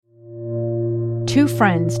Two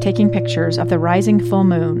friends taking pictures of the rising full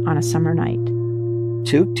moon on a summer night.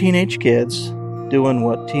 Two teenage kids doing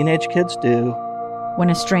what teenage kids do. When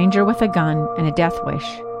a stranger with a gun and a death wish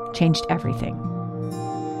changed everything.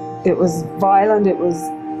 It was violent, it was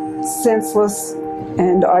senseless,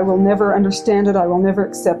 and I will never understand it, I will never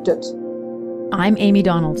accept it. I'm Amy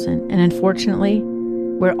Donaldson, and unfortunately,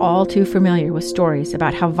 we're all too familiar with stories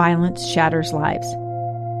about how violence shatters lives.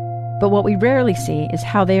 But what we rarely see is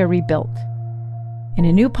how they are rebuilt. In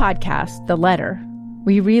a new podcast, The Letter,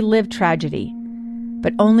 we relive tragedy,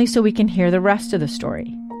 but only so we can hear the rest of the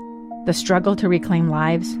story. The struggle to reclaim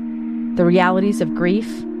lives, the realities of grief,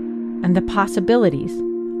 and the possibilities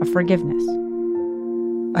of forgiveness.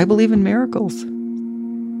 I believe in miracles.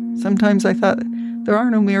 Sometimes I thought, there are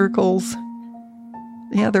no miracles.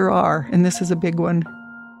 Yeah, there are, and this is a big one.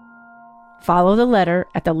 Follow The Letter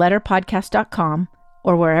at theletterpodcast.com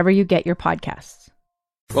or wherever you get your podcasts.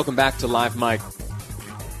 Welcome back to Live Mike.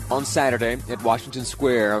 On Saturday at Washington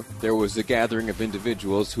Square, there was a gathering of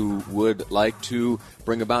individuals who would like to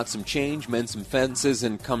bring about some change, mend some fences,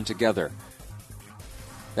 and come together.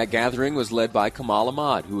 That gathering was led by Kamal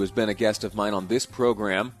Ahmad, who has been a guest of mine on this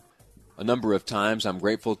program a number of times. I'm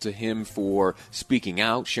grateful to him for speaking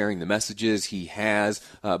out, sharing the messages he has,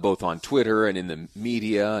 both on Twitter and in the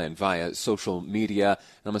media and via social media.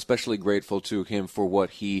 And I'm especially grateful to him for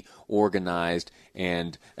what he organized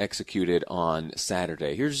and executed on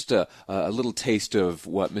Saturday. Here's just a little taste of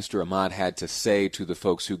what Mr. Ahmad had to say to the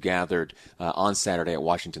folks who gathered on Saturday at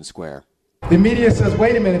Washington Square. The media says,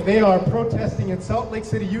 wait a minute, they are protesting in Salt Lake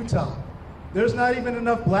City, Utah. There's not even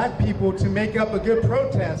enough black people to make up a good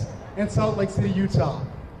protest in Salt Lake City, Utah,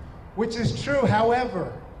 which is true.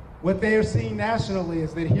 However, what they are seeing nationally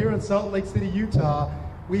is that here in Salt Lake City, Utah,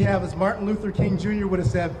 we have, as Martin Luther King Jr. would have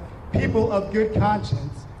said, people of good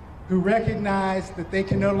conscience who recognize that they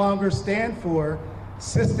can no longer stand for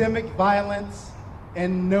systemic violence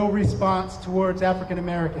and no response towards African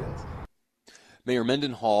Americans. Mayor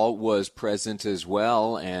Mendenhall was present as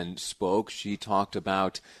well and spoke. She talked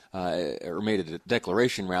about, or made a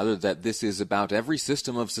declaration rather, that this is about every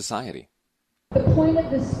system of society. The point of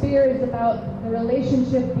the spear is about the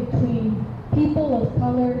relationship between people of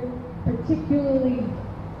color, particularly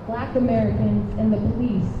Black Americans, and the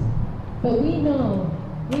police. But we know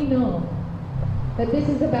that this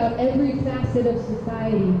is about every facet of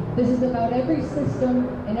society. This is about every system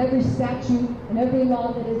and every statute and every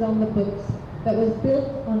law that is on the books that was built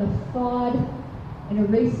on a flawed and a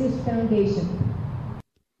racist foundation.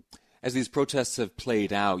 As these protests have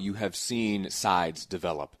played out, you have seen sides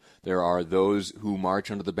develop. There are those who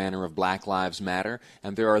march under the banner of Black Lives Matter,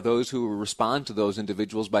 and there are those who respond to those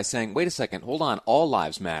individuals by saying, wait a second, hold on, all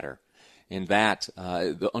lives matter. And that,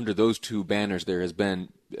 under those two banners, there has been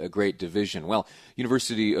a great division. Well,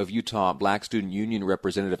 University of Utah Black Student Union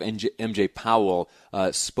Representative MJ Powell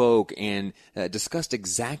spoke and discussed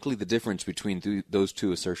exactly the difference between those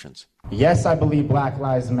two assertions. Yes, I believe Black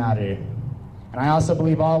lives matter, and I also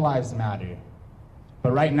believe all lives matter.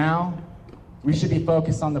 But right now, we should be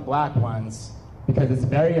focused on the black ones because it's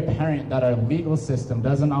very apparent that our legal system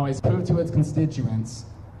doesn't always prove to its constituents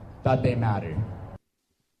that they matter.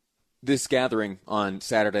 This gathering on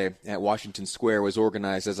Saturday at Washington Square was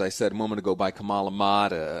organized, as I said a moment ago, by Kamal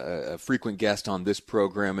Ahmad, a frequent guest on this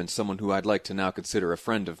program and someone who I'd like to now consider a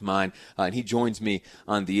friend of mine. And he joins me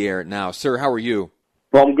on the air now. Sir, how are you?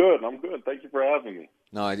 Well, I'm good. Thank you for having me.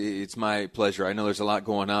 No, it's my pleasure. I know there's a lot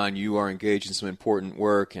going on. You are engaged in some important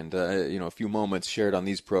work, and a few moments shared on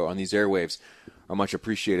these airwaves are much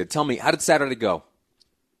appreciated. Tell me, how did Saturday go?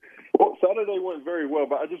 Well, Saturday went very well,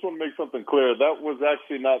 but I just want to make something clear. That was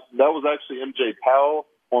actually MJ Powell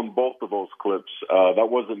on both of those clips. That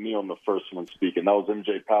wasn't me on the first one speaking. That was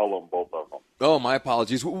MJ Powell on both of them. Oh, my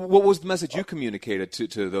apologies. What was the message you communicated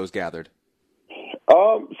to those gathered?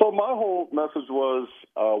 So my whole message was,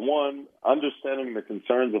 one, understanding the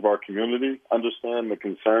concerns of our community, understand the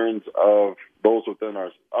concerns of those within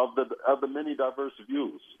of the many diverse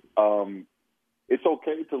views. It's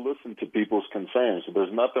okay to listen to people's concerns.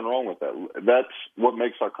 There's nothing wrong with that. That's what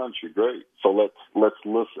makes our country great. So let's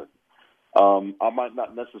listen. I might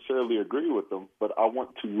not necessarily agree with them, but I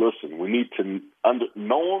want to listen. We need to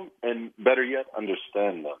know them and, better yet,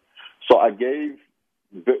 understand them. So I gave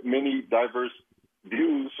many diverse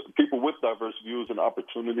views, people with diverse views, an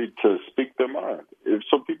opportunity to speak their mind,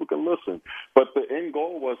 so people can listen. But the end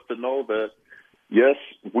goal was to know that, yes,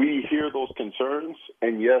 we hear those concerns,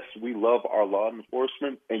 and yes, we love our law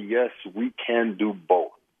enforcement, and yes, we can do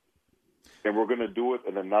both. And we're going to do it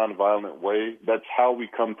in a nonviolent way. That's how we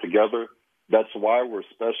come together. That's why we're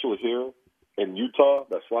special here. in Utah.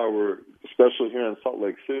 That's why we're, especially here in Salt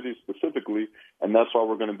Lake City specifically, and that's why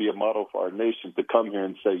we're going to be a model for our nation to come here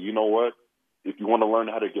and say, you know what, if you want to learn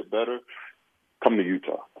how to get better, come to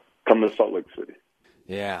Utah. Come to Salt Lake City.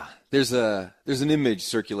 Yeah, there's an image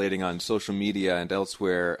circulating on social media and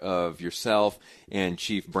elsewhere of yourself and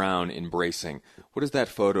Chief Brown embracing. What did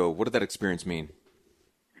that experience mean?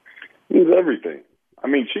 It was everything. I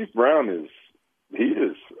mean, Chief Brown is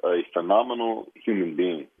a phenomenal human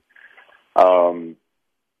being.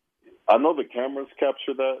 I know the cameras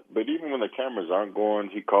capture that, but even when the cameras aren't going,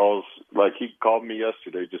 he called me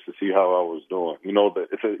yesterday just to see how I was doing. You know,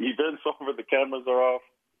 that if the event's over, the cameras are off,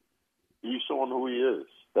 he's showing who he is.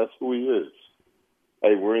 That's who he is.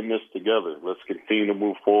 Hey, we're in this together. Let's continue to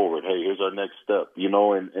move forward. Hey, here's our next step. You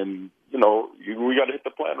know, and you know, we got to hit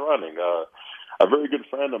the plan running. A very good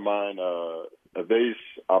friend of mine, Avais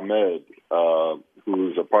Ahmed,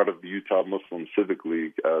 who's a part of the Utah Muslim Civic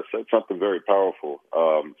League, said something very powerful.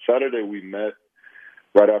 Saturday we met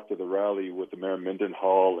right after the rally with the Mayor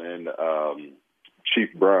Mendenhall and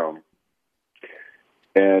Chief Brown.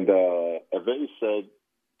 And Avais said,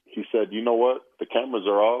 you know what? The cameras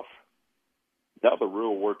are off. Now the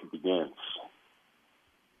real work begins.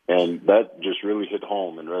 And that just really hit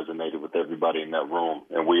home and resonated with everybody in that room.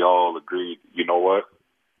 And we all agreed, you know what?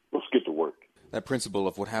 Let's get to work. That principle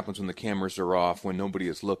of what happens when the cameras are off, when nobody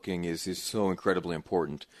is looking, is so incredibly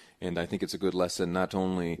important. And I think it's a good lesson not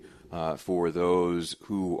only for those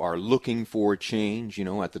who are looking for change, you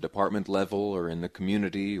know, at the department level or in the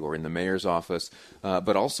community or in the mayor's office,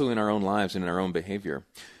 but also in our own lives and in our own behavior.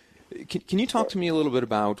 Can you talk to me a little bit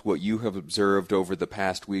about what you have observed over the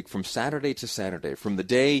past week from Saturday to Saturday, from the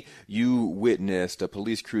day you witnessed a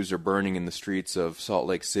police cruiser burning in the streets of Salt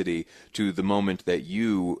Lake City to the moment that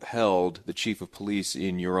you held the chief of police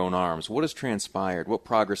in your own arms? What has transpired? What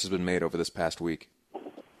progress has been made over this past week?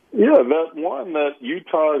 Yeah, that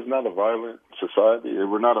Utah is not a violent society.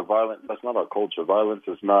 That's not our culture. Violence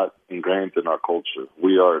is not ingrained in our culture.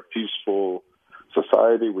 We are a peaceful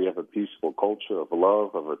society. We have a peaceful culture of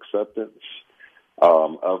love, of acceptance,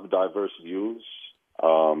 of diverse views.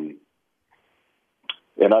 And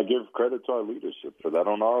I give credit to our leadership for that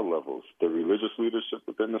on all levels. The religious leadership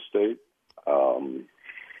within the state, the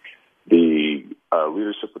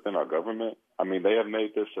leadership within our government. I mean, they have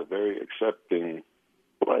made this a very accepting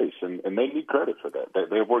place, and they need credit for that.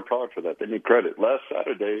 They've worked hard for that. They need credit. Last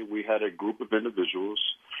Saturday, we had a group of individuals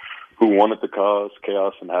who wanted to cause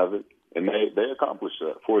chaos and havoc. And they accomplished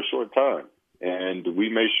that for a short time. And we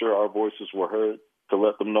made sure our voices were heard to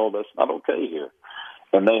let them know that's not okay here.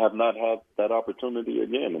 And they have not had that opportunity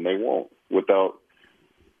again, and they won't, without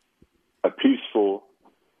a peaceful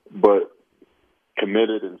but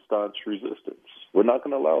committed and staunch resistance. We're not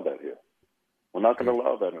going to allow that here. We're not going to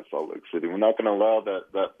allow that in Salt Lake City. We're not going to allow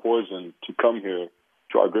that poison to come here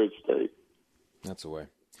to our great state. That's the way.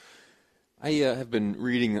 I have been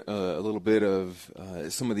reading a little bit of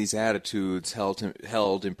some of these attitudes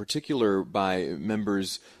held in particular by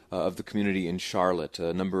members of the community in Charlotte,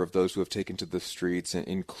 a number of those who have taken to the streets,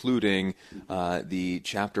 including the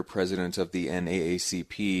chapter president of the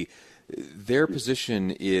NAACP. Their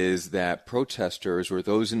position is that protesters or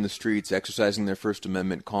those in the streets exercising their First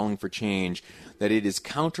Amendment, calling for change, that it is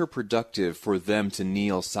counterproductive for them to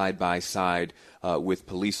kneel side by side with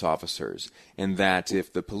police officers, and that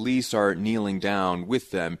if the police are kneeling down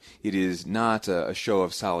with them, it is not a show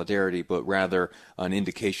of solidarity, but rather an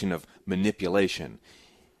indication of manipulation.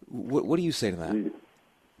 What do you say to that?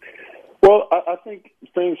 Well, I think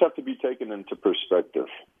things have to be taken into perspective.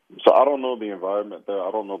 So I don't know the environment there.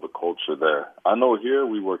 I don't know the culture there. I know here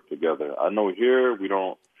we work together. I know here we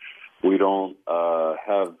don't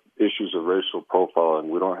have issues of racial profiling.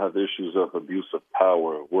 We don't have issues of abuse of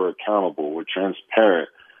power. We're accountable. We're transparent.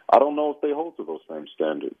 I don't know if they hold to those same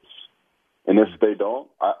standards. And if they don't,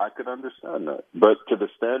 I could understand that. But to the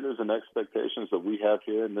standards and expectations that we have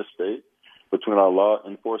here in this state, between our law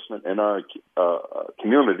enforcement and our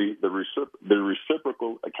community, the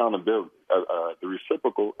reciprocal accountability,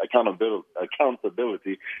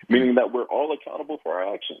 meaning that we're all accountable for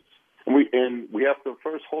our actions, and we have to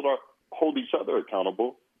first hold each other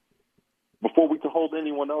accountable before we can hold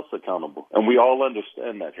anyone else accountable. And we all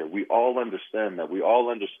understand that here. We all understand that. We all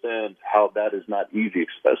understand how that is not easy,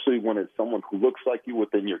 especially when it's someone who looks like you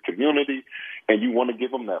within your community, and you want to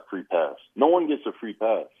give them that free pass. No one gets a free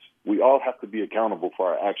pass. We all have to be accountable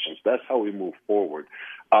for our actions. That's how we move forward.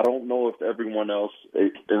 I don't know if everyone else,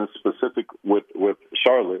 in specific with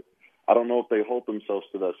Charlotte, I don't know if they hold themselves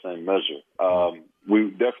to that same measure.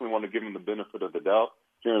 We definitely want to give them the benefit of the doubt.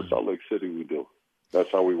 Here in Salt Lake City, we do.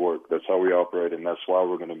 That's how we work. That's how we operate, and that's why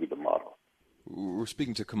we're going to be the model. We're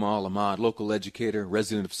speaking to Kamal Ahmad, local educator,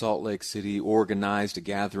 resident of Salt Lake City, organized a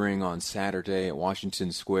gathering on Saturday at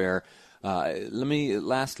Washington Square. Let me,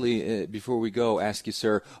 lastly, before we go, ask you,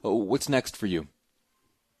 sir, what's next for you?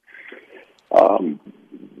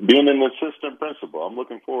 Being an assistant principal, I'm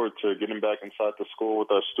looking forward to getting back inside the school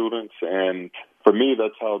with our students, and for me,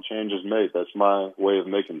 that's how change is made. That's my way of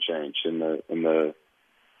making change in the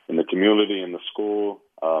community, in the school.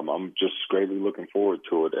 I'm just greatly looking forward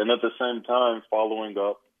to it, and at the same time, following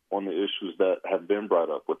up on the issues that have been brought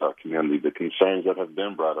up with our community, the concerns that have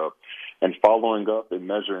been brought up, and following up and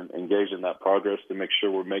measuring, engaging that progress to make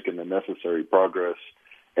sure we're making the necessary progress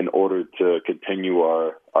in order to continue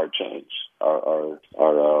our change, our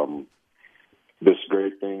this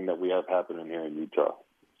great thing that we have happening here in Utah.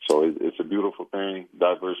 So it's a beautiful thing,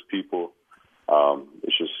 diverse people.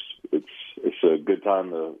 It's a good time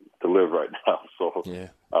to live right now. So yeah.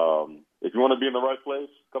 If you want to be in the right place,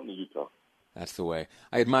 come to Utah. That's the way.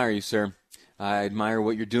 I admire you, sir. I admire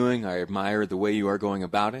what you're doing. I admire the way you are going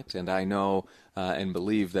about it, and I know and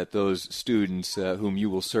believe that those students whom you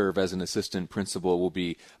will serve as an assistant principal will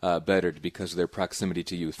be bettered because of their proximity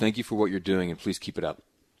to you. Thank you for what you're doing, and please keep it up.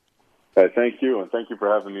 Thank you, and thank you for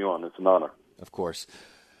having me on. It's an honor. Of course.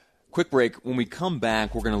 Quick break. When we come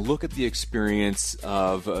back, we're going to look at the experience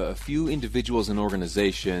of a few individuals and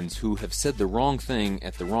organizations who have said the wrong thing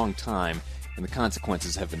at the wrong time, and the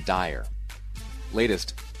consequences have been dire.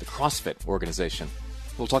 Latest, the CrossFit organization.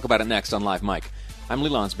 We'll talk about it next on Live Mike. I'm Lee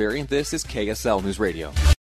Lonsberry, and this is KSL News Radio.